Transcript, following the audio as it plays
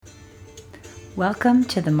Welcome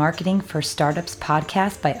to the Marketing for Startups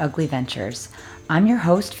podcast by Ugly Ventures. I'm your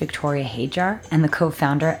host, Victoria Hajar, and the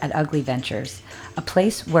co-founder at Ugly Ventures, a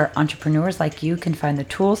place where entrepreneurs like you can find the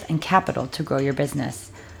tools and capital to grow your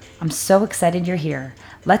business. I'm so excited you're here.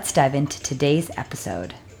 Let's dive into today's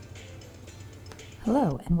episode.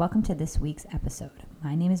 Hello, and welcome to this week's episode.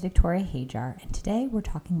 My name is Victoria Hajar, and today we're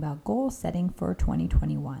talking about goal setting for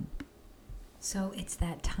 2021. So it's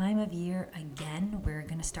that time of year again. We're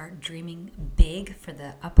going to start dreaming big for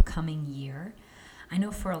the upcoming year. I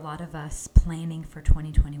know for a lot of us, planning for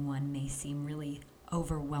 2021 may seem really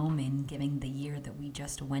overwhelming given the year that we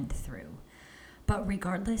just went through. But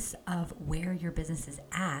regardless of where your business is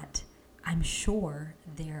at, I'm sure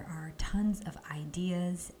there are tons of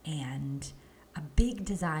ideas and a big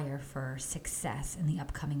desire for success in the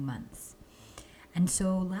upcoming months. And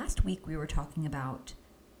so last week we were talking about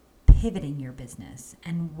pivoting your business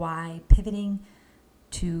and why pivoting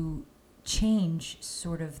to change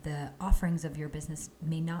sort of the offerings of your business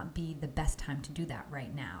may not be the best time to do that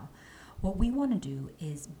right now. What we want to do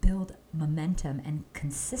is build momentum and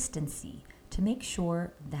consistency to make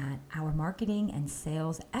sure that our marketing and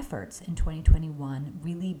sales efforts in 2021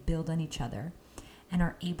 really build on each other and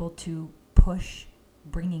are able to push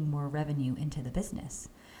bringing more revenue into the business.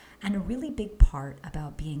 And a really big part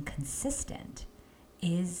about being consistent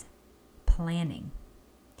is planning.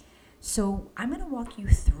 So I'm going to walk you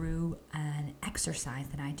through an exercise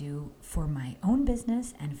that I do for my own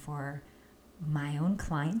business and for my own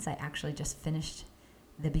clients. I actually just finished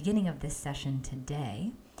the beginning of this session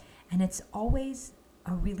today, and it's always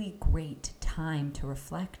a really great time to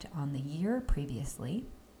reflect on the year previously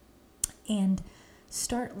and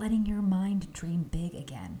start letting your mind dream big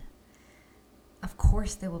again. Of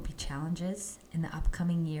course, there will be challenges in the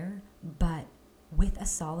upcoming year, but with a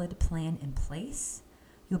solid plan in place,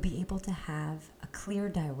 you'll be able to have a clear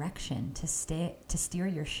direction to steer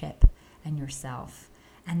your ship and yourself.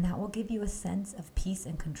 And that will give you a sense of peace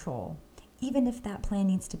and control. Even if that plan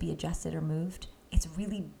needs to be adjusted or moved, it's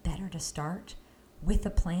really better to start with a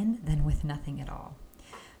plan than with nothing at all.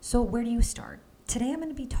 So where do you start? Today I'm going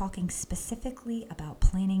to be talking specifically about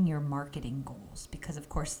planning your marketing goals because, of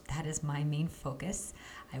course, that is my main focus.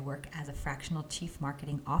 I work as a fractional chief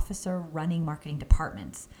marketing officer running marketing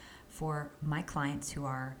departments for my clients who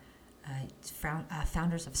are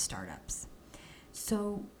founders of startups.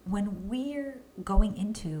 So when we're going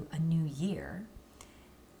into a new year,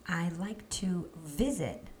 I like to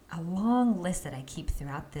visit a long list that I keep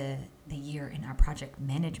throughout the year in our project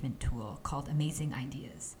management tool called Amazing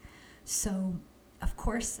Ideas. So of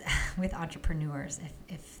course, with entrepreneurs,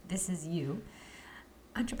 if this is you,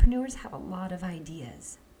 entrepreneurs have a lot of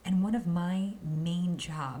ideas. And one of my main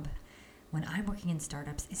job when I'm working in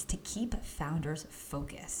startups is to keep founders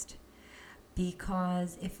focused.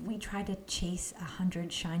 Because if we try to chase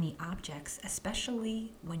 100 shiny objects,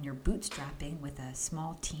 especially when you're bootstrapping with a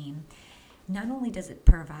small team, not only does it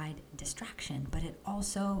provide distraction, but it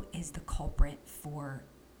also is the culprit for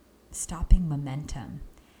stopping momentum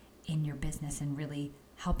in your business and really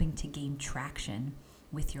helping to gain traction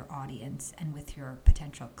with your audience and with your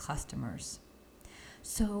potential customers.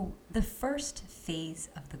 So the first phase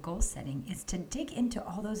of the goal setting is to dig into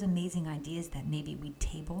all those amazing ideas that maybe we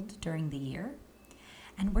tabled during the year,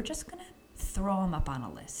 and we're just going to throw them up on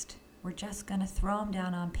a list. We're just going to throw them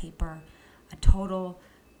down on paper, a total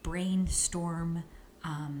brainstorm,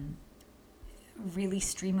 really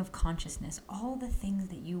stream of consciousness, all the things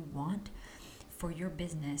that you want for your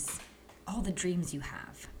business, all the dreams you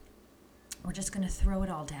have. We're just going to throw it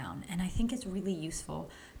all down. And I think it's really useful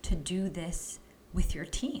to do this with your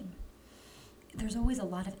team. There's always a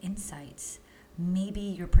lot of insights. Maybe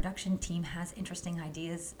your production team has interesting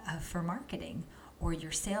ideas for marketing, or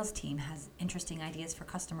your sales team has interesting ideas for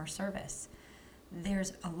customer service.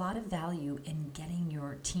 There's a lot of value in getting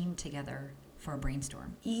your team together for a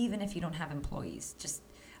brainstorm, even if you don't have employees. Just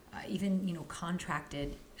even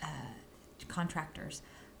contractors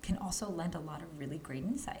can also lend a lot of really great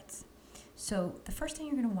insights. So the first thing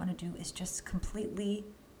you're going to want to do is just completely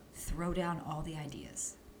throw down all the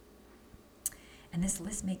ideas. And this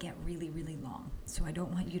list may get really, really long. So I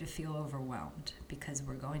don't want you to feel overwhelmed because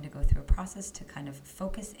we're going to go through a process to kind of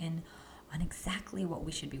focus in on exactly what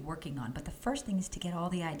we should be working on. But the first thing is to get all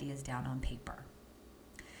the ideas down on paper.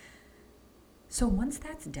 So once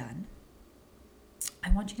that's done, I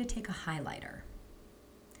want you to take a highlighter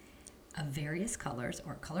of various colors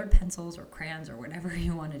or colored pencils or crayons or whatever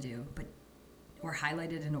you want to do, or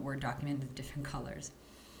highlight it in a Word document with different colors.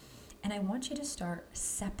 And I want you to start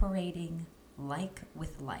separating like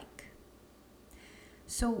with like.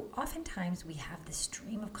 So oftentimes we have this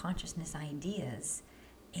stream of consciousness ideas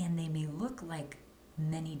And they may look like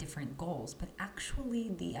many different goals, but actually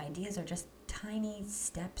the ideas are just tiny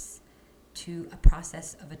steps to a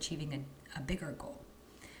process of achieving a bigger goal.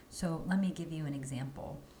 So let me give you an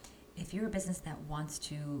example. If you're a business that wants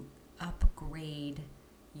to upgrade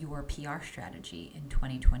your PR strategy in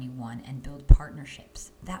 2021 and build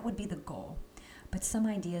partnerships, that would be the goal. But some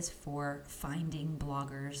ideas for finding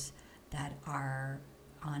bloggers that are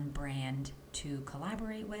on brand to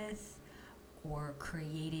collaborate with, or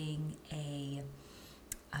creating a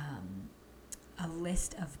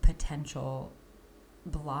list of potential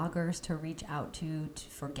bloggers to reach out to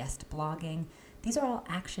for guest blogging. These are all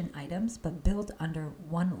action items, but built under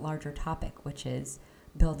one larger topic, which is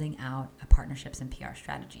building out a partnerships and PR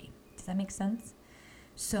strategy. Does that make sense?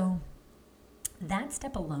 So that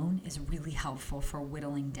step alone is really helpful for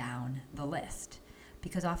whittling down the list,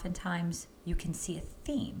 because oftentimes you can see a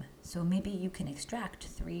theme. So maybe you can extract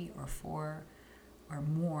 3 or 4 or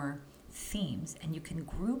more themes, and you can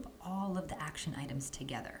group all of the action items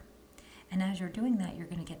together. And as you're doing that, you're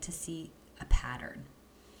going to get to see a pattern.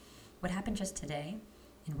 What happened just today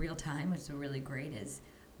in real time, which is really great, is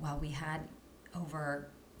while we had over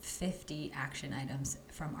 50 action items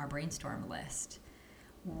from our brainstorm list,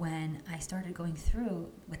 when I started going through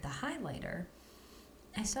with the highlighter,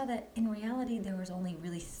 I saw that in reality there was only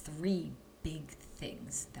really 3 big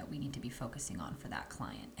things that we need to be focusing on for that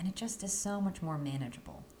client. And it just is so much more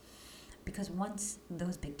manageable, because once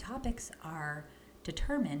those big topics are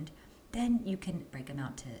determined, then you can break them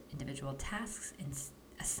out to individual tasks and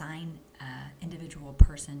assign an individual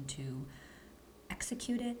person to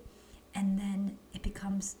execute it, and then it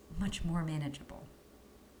becomes much more manageable.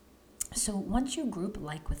 So once you group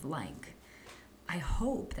like with like, I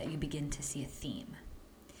hope that you begin to see a theme.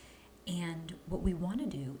 And what we want to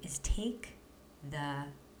do is take the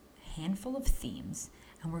handful of themes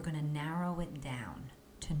and we're going to narrow it down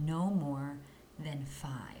to no more than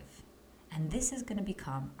 5. And this is going to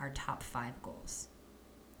become our top 5 goals.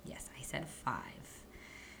 Yes, I said 5.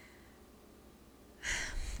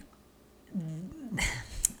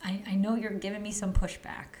 I know you're giving me some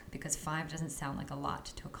pushback because 5 doesn't sound like a lot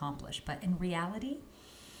to accomplish, but in reality,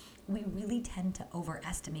 we really tend to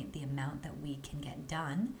overestimate the amount that we can get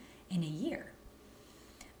done in a year.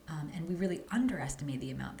 And we really underestimate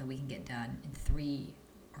the amount that we can get done in 3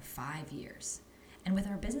 or 5 years. And with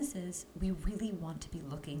our businesses, we really want to be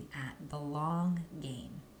looking at the long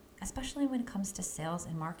game, especially when it comes to sales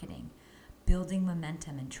and marketing. Building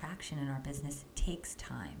momentum and traction in our business takes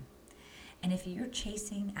time. And if you're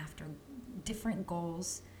chasing after different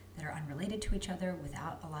goals that are unrelated to each other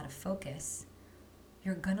without a lot of focus,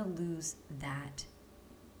 you're going to lose that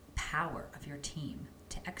power of your team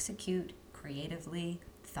to execute creatively,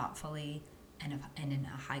 thoughtfully, and in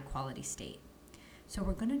a high quality state. So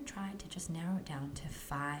we're going to try to just narrow it down to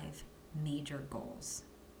 5 major goals.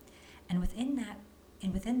 And within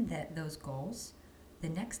those goals, the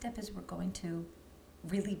next step is we're going to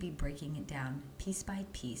really be breaking it down piece by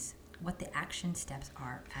piece, what the action steps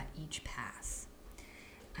are at each pass.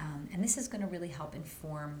 And this is going to really help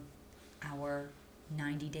inform our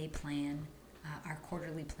 90-day plan, our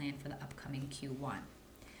quarterly plan for the upcoming Q1.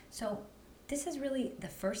 So this is really the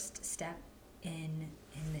first step in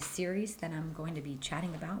the series that I'm going to be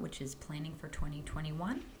chatting about, which is planning for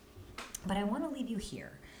 2021. But I want to leave you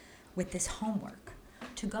here with this homework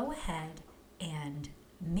to go ahead and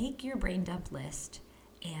make your brain dump list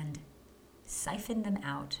and siphon them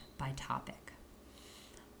out by topic.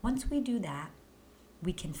 Once we do that,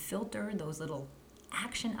 we can filter those little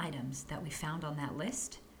action items that we found on that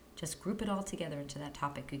list. Just group it all together into that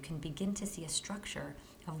topic. You can begin to see a structure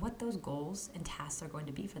of what those goals and tasks are going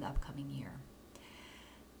to be for the upcoming year.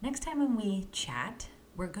 Next time when we chat,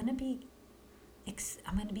 I'm going to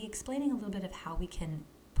be explaining a little bit of how we can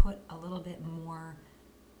put a little bit more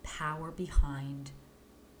power behind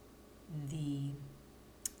the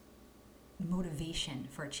motivation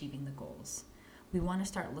for achieving the goals. We want to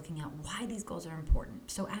start looking at why these goals are important.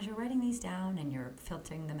 So as you're writing these down and you're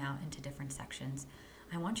filtering them out into different sections,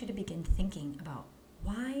 I want you to begin thinking about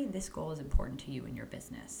why this goal is important to you in your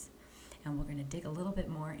business. And we're going to dig a little bit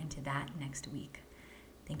more into that next week.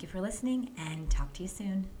 Thank you for listening, and talk to you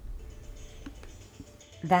soon.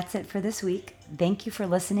 That's it for this week. Thank you for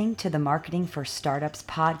listening to the Marketing for Startups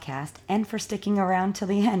podcast and for sticking around till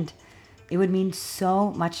the end. It would mean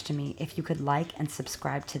so much to me if you could like and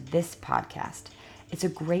subscribe to this podcast. It's a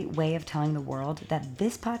great way of telling the world that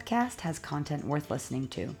this podcast has content worth listening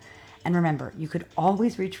to. And remember, you could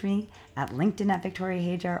always reach me at LinkedIn at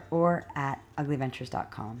Victoria Hajar or at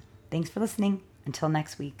uglyventures.com. Thanks for listening. Until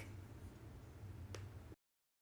next week.